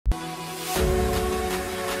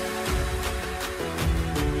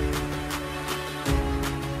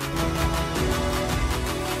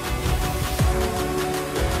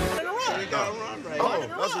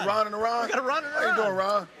you doing,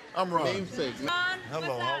 Ron? I'm Ron. Namesake.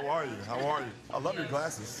 Hello, how are you? How are you? I love your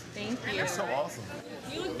glasses. Thank you. They're so awesome.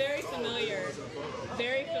 You look very familiar.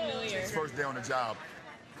 Very familiar. It's first day on the job.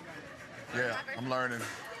 Yeah, I'm learning.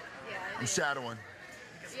 I'm shadowing.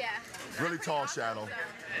 Yeah. Really tall shadow.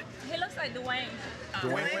 He looks like Dwayne.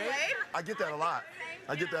 Dwayne? I get that a lot.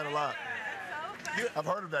 I get that a lot. I've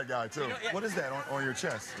heard of that guy too. What is that on your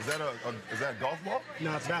chest? Is that a golf ball?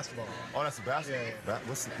 No, it's basketball. Oh, that's a basketball. Yeah.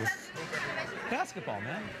 What's Basketball,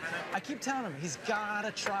 man. I keep telling him he's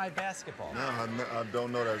gotta try basketball. No, I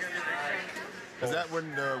don't know that. Is that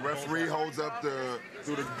when the referee holds up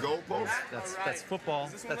through the goalpost? That's football.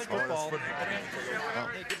 That's football. Oh,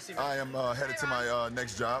 I am headed to my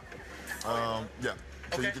next job. Yeah.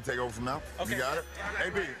 So you can take over from now. Okay. You got it?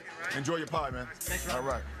 AB, enjoy your pie, man. Thanks, All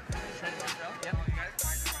right. Yep.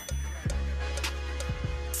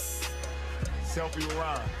 Selfie with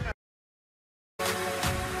Ron.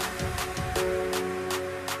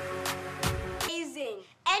 Amazing.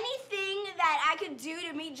 Anything that I could do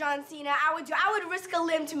to meet John Cena, I would do. I would risk a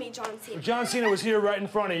limb to meet John Cena. If John Cena was here right in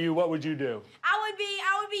front of you, what would you do? I would be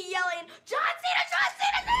yelling, John Cena, John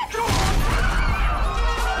Cena, John Cena!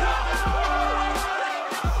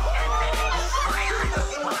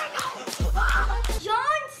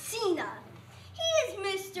 John Cena. He is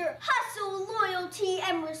Mr. Hustle, Loyalty,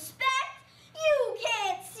 and Respect. You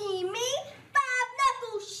can't see me.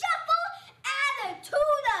 Five-knuckle shuffle,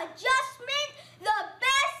 attitude adjustment, the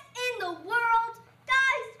best in the world.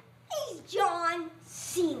 Guys, he's John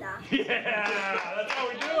Cena. Yeah, that's how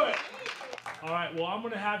we do it. All right, well, I'm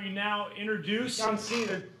going to have you now introduce John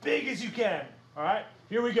Cena as big as you can. All right,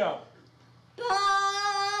 here we go.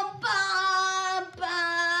 Bum, bum,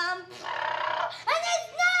 bum. And his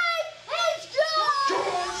name is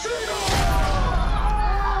John Cena!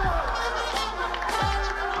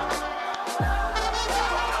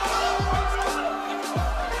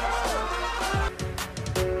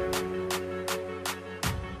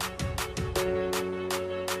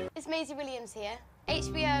 It's Maisie Williams here.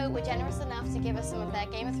 HBO were generous enough to give us some of their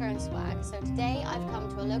Game of Thrones swag, so today I've come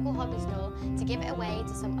to a local hobby store to give it away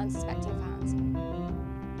to some unsuspecting fans.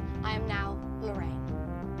 I am now Lorraine.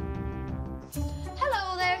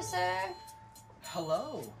 Hello there, sir.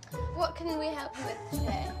 Hello. What can we help you with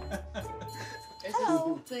today?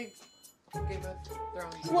 Hello. Thanks. Game of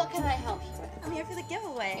Thrones. What can I help you with? I'm here for the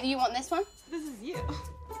giveaway. You want this one? This is you.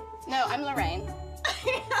 No, I'm Lorraine.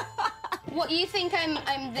 What, you think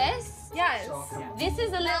I'm this? Yes. This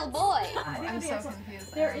is a little boy. I'm so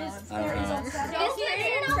confused. There is This is not me.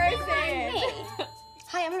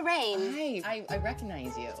 Hi, I'm Lorraine. Hi. I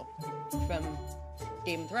recognize you from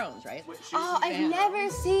Game of Thrones, right? Oh, I've never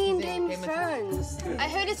seen Game of Thrones. I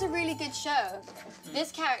heard it's a really good show.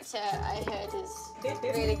 This character, I heard, is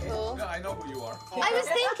really cool. Yeah, I know who you are. I was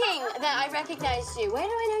thinking that I recognized you. Where do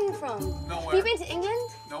I know you from? Nowhere. Have you been to England?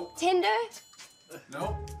 Nope. Tinder?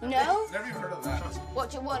 No. No? Never even heard of that. What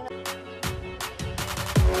do you want?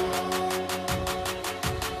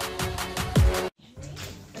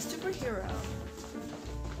 A superhero.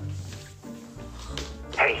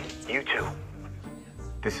 Hey, you two.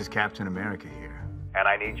 This is Captain America here, and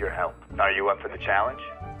I need your help. Are you up for the challenge?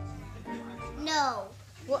 No.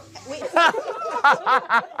 What? Wait.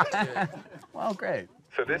 Well, great.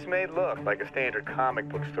 So this may look like a standard comic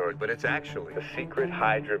book story, but it's actually a secret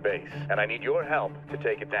Hydra base, and I need your help to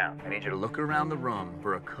take it down. I need you to look around the room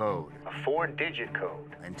for a code, a 4-digit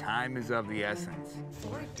code, and time is of the essence.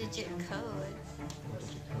 4-digit code.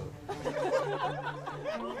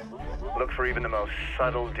 Look for even the most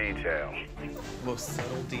subtle detail. Most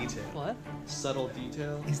subtle detail. What? Subtle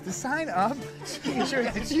detail. Is the sign up? Sure,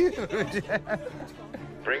 it's huge.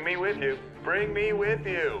 Bring me with you. Bring me with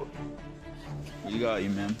you. You got you,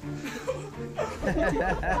 man.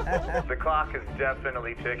 The clock is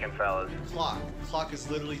definitely ticking, fellas. Clock is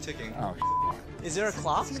literally ticking. Oh, Is there a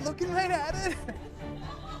clock? is he looking right at it?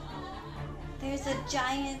 There's a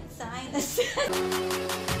giant sign that says...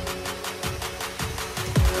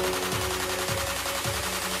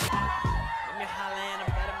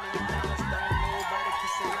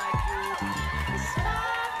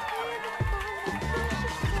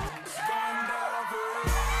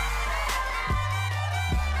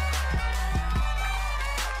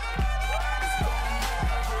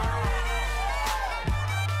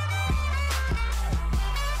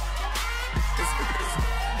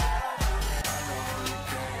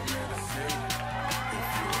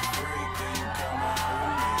 Freak.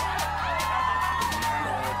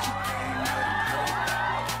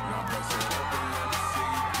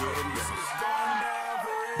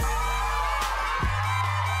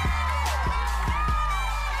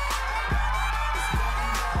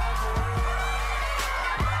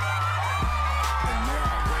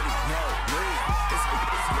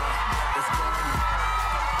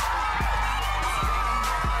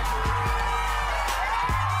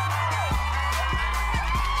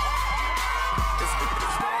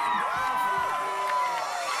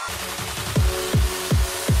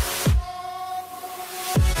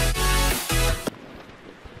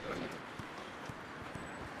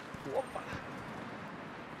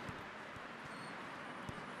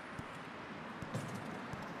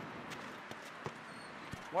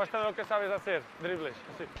 Muestra lo que sabes hacer, dribles,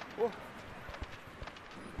 así.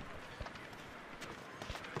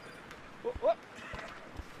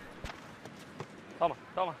 Toma,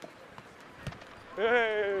 toma.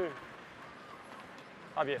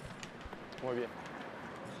 Está bien, muy bien.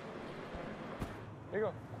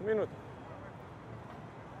 Digo, un minuto.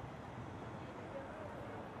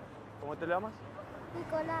 ¿Cómo te llamas?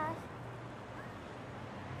 Nicolás.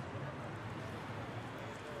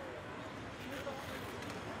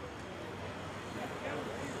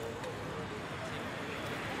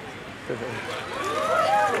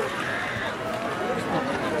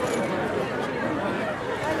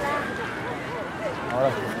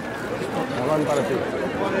 Ahora, van para ti.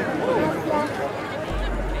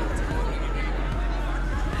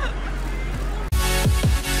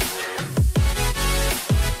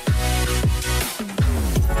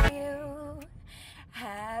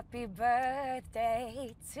 Happy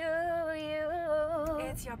birthday to you.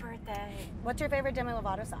 It's your birthday. What's your favorite Demi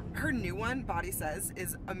Lovato song? Her new one, Body Says,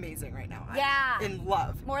 is amazing right now. Yeah. I'm in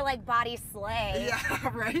love. More like Body Slay. Yeah,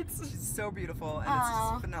 right? She's so beautiful and it's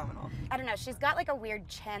just phenomenal. I don't know, she's got like a weird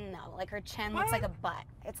chin though. Like her chin looks like a butt.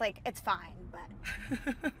 It's like, it's fine, but.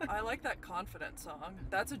 I like that Confident song.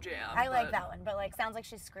 That's a jam. I like that one, but like sounds like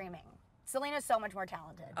she's screaming. Selena's so much more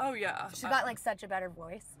talented. Oh yeah. She's got like such a better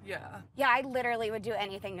voice. Yeah. Yeah, I literally would do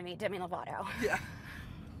anything to meet Demi Lovato. Yeah.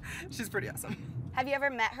 She's pretty awesome. Have you ever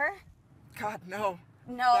met her? God, no.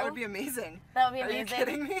 No. That would be amazing. That would be Are amazing. you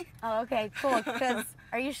kidding me? Oh, okay, cool. Because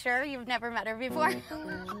are you sure you've never met her before?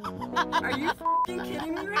 Are you f***ing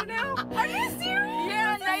kidding me right now? Are you serious?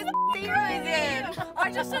 Yeah, nice to see you again.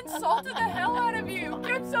 I just insulted the hell out of you.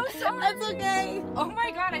 I'm so sorry. That's okay. Oh my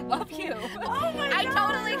God, I love you. Oh my God. I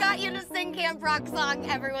totally got you to sing Camp Rock song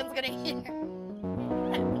everyone's gonna hear.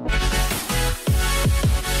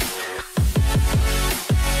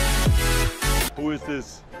 Who is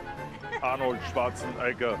this? Arnold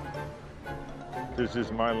Schwarzenegger. This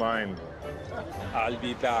is my line. I'll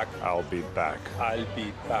be back. I'll be back. I'll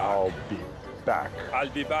be back. I'll be back. I'll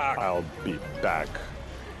be back. I'll be back.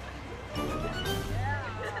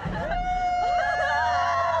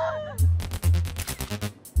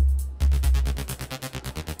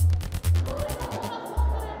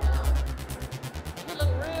 You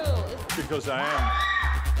look real. Because I am.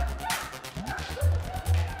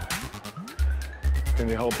 Can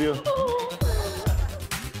you help you?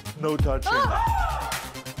 No touching.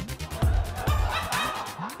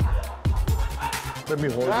 Let me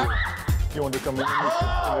hold you. You want to come in the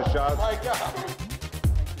shot? Oh my God.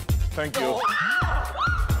 Thank you.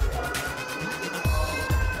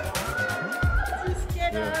 You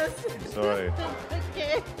scared Yeah. us. Sorry.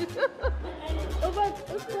 Okay. Oh, but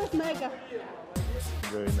it's mega.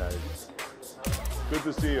 Very nice. Good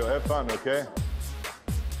to see you. Have fun, okay?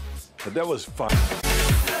 But that was fun.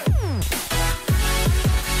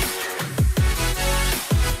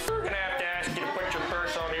 Gonna have to ask you to put your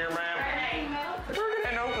purse on here, ma'am. Hey, no.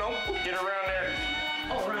 Get around there.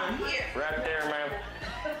 Oh, around here. Right there, ma'am.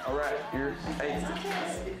 All right, hey,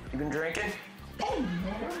 you been drinking? I'm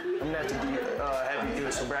gonna have to have you do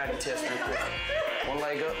a sobriety test real quick. One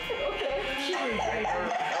leg up. Okay.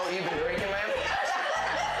 Oh, you've been drinking, ma'am?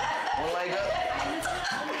 One leg up.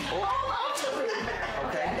 Oh.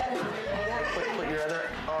 Okay. Put your other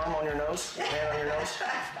arm on your nose, hand on your nose.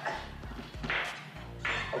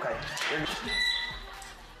 Okay.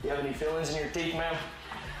 You have any feelings in your teeth, ma'am?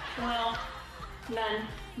 Well, none.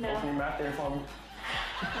 No. Open your mouth there for me.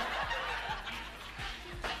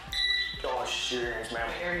 Gosh, your earrings,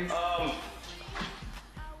 ma'am.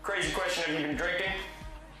 Crazy question, have you been drinking?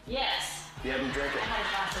 Yes. You haven't been drinking? I had a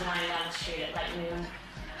glass of wine down the street at like noon.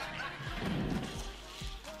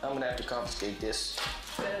 I'm gonna have to confiscate this.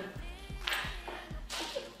 Good.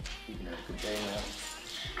 You can have a good day now.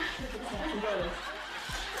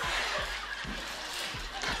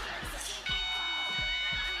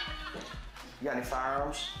 You got any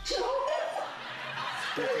firearms?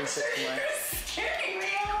 360, man. Scaring me.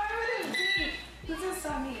 Why would it be? This is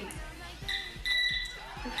so neat.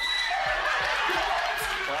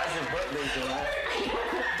 Why's your butt big, man?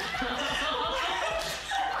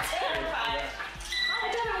 Terrified. I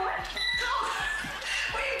don't know what.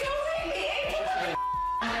 Wait, don't leave me.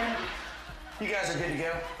 You guys are good to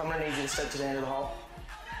go. I'm gonna need you to step to the end of the hall.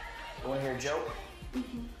 You wanna hear a joke?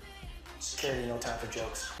 Security, no time for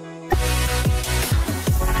jokes.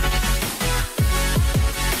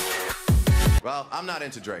 Well, I'm not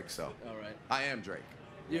into Drake, so. All right. I am Drake.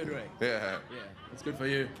 You're Drake. Yeah. Yeah, it's good for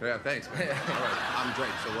you. Yeah, thanks, man. All right, I'm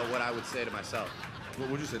Drake, so what I would say to myself. What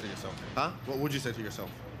would you say to yourself? Huh? What would you say to yourself?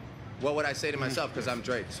 What would I say to myself? Because I'm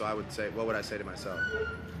Drake, so I would say, what would I say to myself?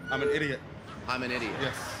 I'm an idiot. I'm an idiot.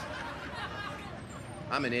 Yes.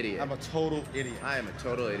 I'm an idiot. I'm a total idiot. I am a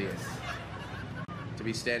total idiot. To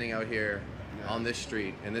be standing out here on this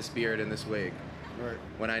street, in this beard, in this wig, right,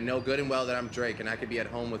 when I know good and well that I'm Drake and I could be at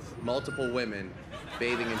home with multiple women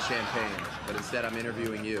bathing in champagne, but instead I'm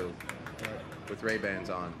interviewing you with Ray-Bans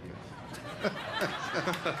on.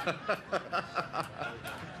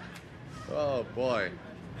 Oh, boy.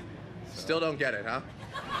 Still don't get it, huh?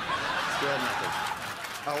 Still nothing.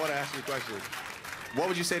 I want to ask you a question. What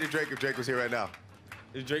would you say to Drake if Drake was here right now?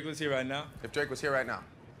 If Drake was here right now? If Drake was here right now.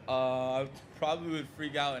 I probably would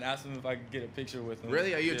freak out and ask him if I could get a picture with him.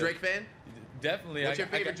 Really? Are you a Drake fan? Definitely. What's your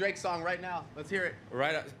favorite Drake song right now? Let's hear it.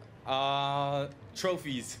 Right.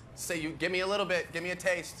 Trophies. Say give me a little bit. Give me a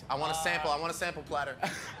taste. I want a sample. I want a sample platter.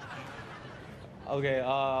 Okay.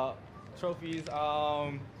 Trophies.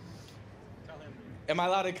 Am I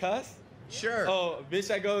allowed to cuss? Sure. Oh,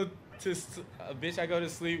 bitch! I go to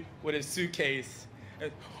sleep with a suitcase.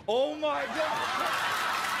 Oh my God.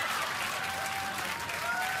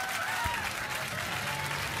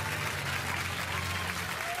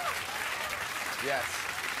 Yes.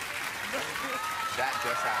 That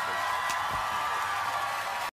just happened.